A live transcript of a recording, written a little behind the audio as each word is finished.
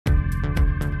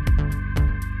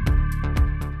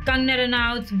Kangana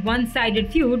Ranaut's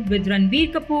one-sided feud with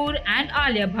Ranbir Kapoor and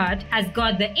Alia Bhatt has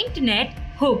got the internet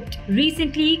hooked.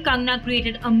 Recently, Kangana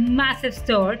created a massive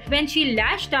stir when she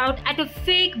lashed out at a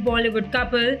fake Bollywood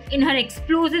couple in her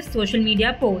explosive social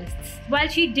media posts. While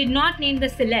she did not name the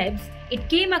celebs, it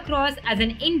came across as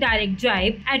an indirect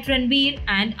jibe at Ranbir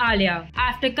and Alia.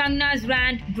 After Kangana's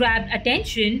rant grabbed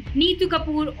attention, Neetu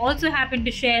Kapoor also happened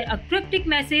to share a cryptic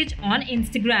message on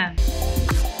Instagram.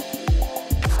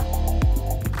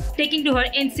 Taking to her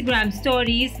Instagram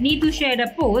stories, Neetu shared a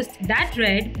post that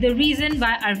read, "The reason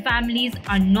why our families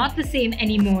are not the same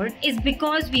anymore is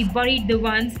because we buried the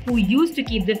ones who used to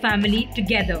keep the family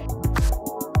together."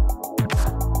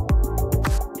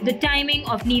 The timing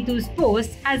of Neetu's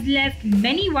post has left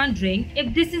many wondering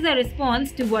if this is a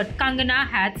response to what Kangana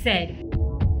had said.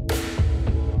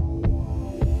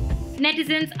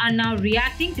 Netizens are now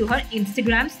reacting to her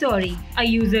Instagram story. A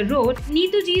user wrote,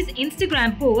 "Neetuji's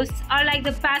Instagram posts are like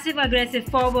the passive-aggressive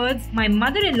forwards my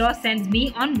mother-in-law sends me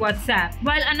on WhatsApp."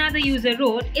 While another user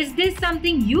wrote, "Is this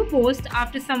something you post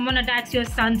after someone attacks your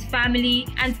son's family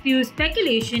and spews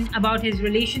speculation about his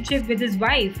relationship with his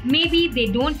wife? Maybe they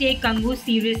don't take Kangu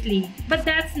seriously. But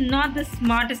that's not the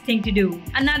smartest thing to do."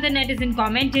 Another netizen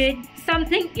commented,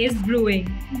 "Something is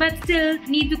brewing." But still,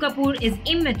 Neetu Kapoor is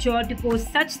immature to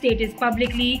post such status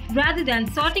publicly rather than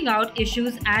sorting out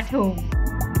issues at home.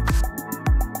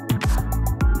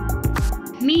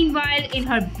 Meanwhile,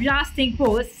 in her blasting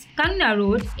posts, Kangana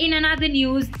wrote, "In another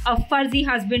news, a fuzzy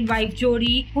husband-wife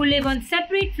jodi who live on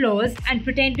separate floors and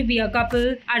pretend to be a couple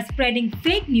are spreading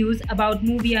fake news about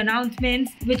movie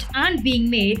announcements which aren't being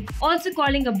made, also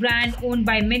calling a brand owned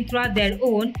by Myntra their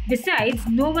own. Besides,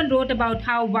 no one wrote about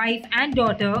how wife and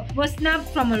daughter were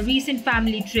snubbed from a recent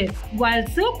family trip, while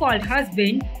so-called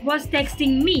husband was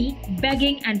texting me,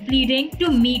 begging and pleading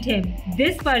to meet him.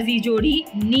 This fuzzy jodi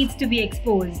needs to be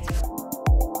exposed."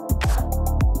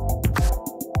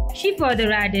 She further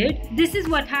added, "This is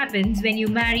what happens when you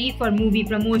marry for movie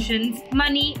promotions,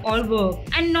 money or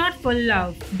work, and not for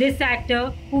love." This actor,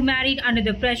 who married under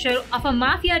the pressure of a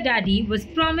mafia daddy, was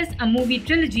promised a movie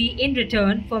trilogy in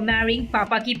return for marrying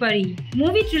Papa Ki Pari.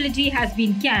 Movie trilogy has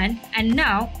been canned and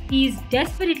now he is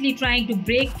desperately trying to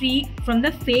break free from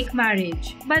the fake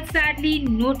marriage. But sadly,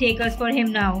 no takers for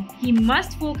him now. He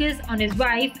must focus on his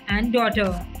wife and daughter.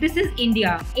 This is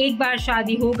India. एक बार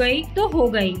शादी हो गई तो हो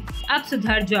गई. अब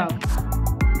सुधर जाओ.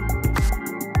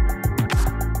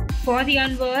 For the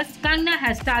unversed, Kangana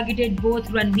has targeted both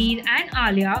Ranbir and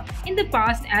Alia in the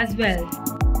past as well.